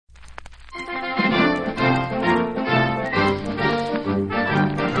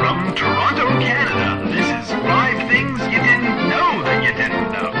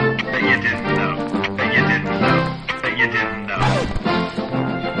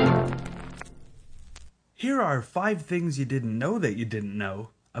Here are 5 things you didn't know that you didn't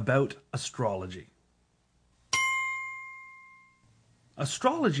know about astrology.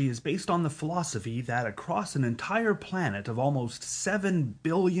 Astrology is based on the philosophy that across an entire planet of almost 7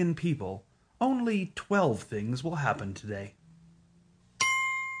 billion people, only 12 things will happen today.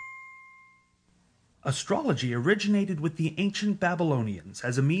 Astrology originated with the ancient Babylonians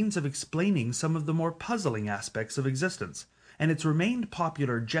as a means of explaining some of the more puzzling aspects of existence, and it's remained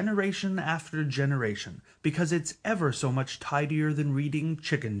popular generation after generation because it's ever so much tidier than reading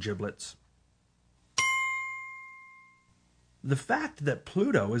chicken giblets. The fact that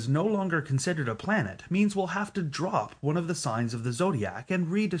Pluto is no longer considered a planet means we'll have to drop one of the signs of the zodiac and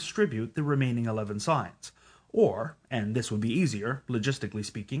redistribute the remaining 11 signs. Or, and this would be easier, logistically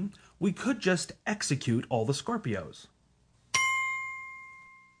speaking, we could just execute all the Scorpios.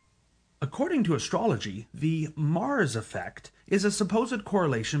 According to astrology, the Mars effect is a supposed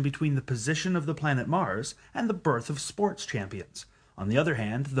correlation between the position of the planet Mars and the birth of sports champions. On the other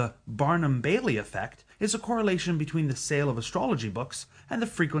hand, the Barnum-Bailey effect is a correlation between the sale of astrology books and the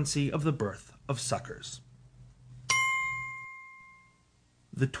frequency of the birth of suckers.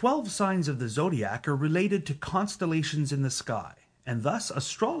 The 12 signs of the zodiac are related to constellations in the sky, and thus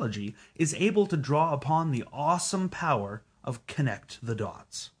astrology is able to draw upon the awesome power of connect the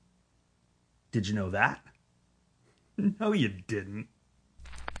dots. Did you know that? No, you didn't.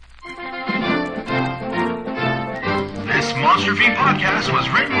 This Monster Feet podcast was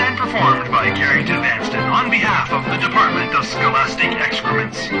written and performed by Carrington Vanston on behalf of the Department of Scholastic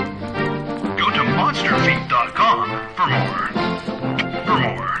Excrements. Go to monsterfeet.com for more.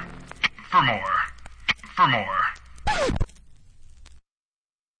 For more.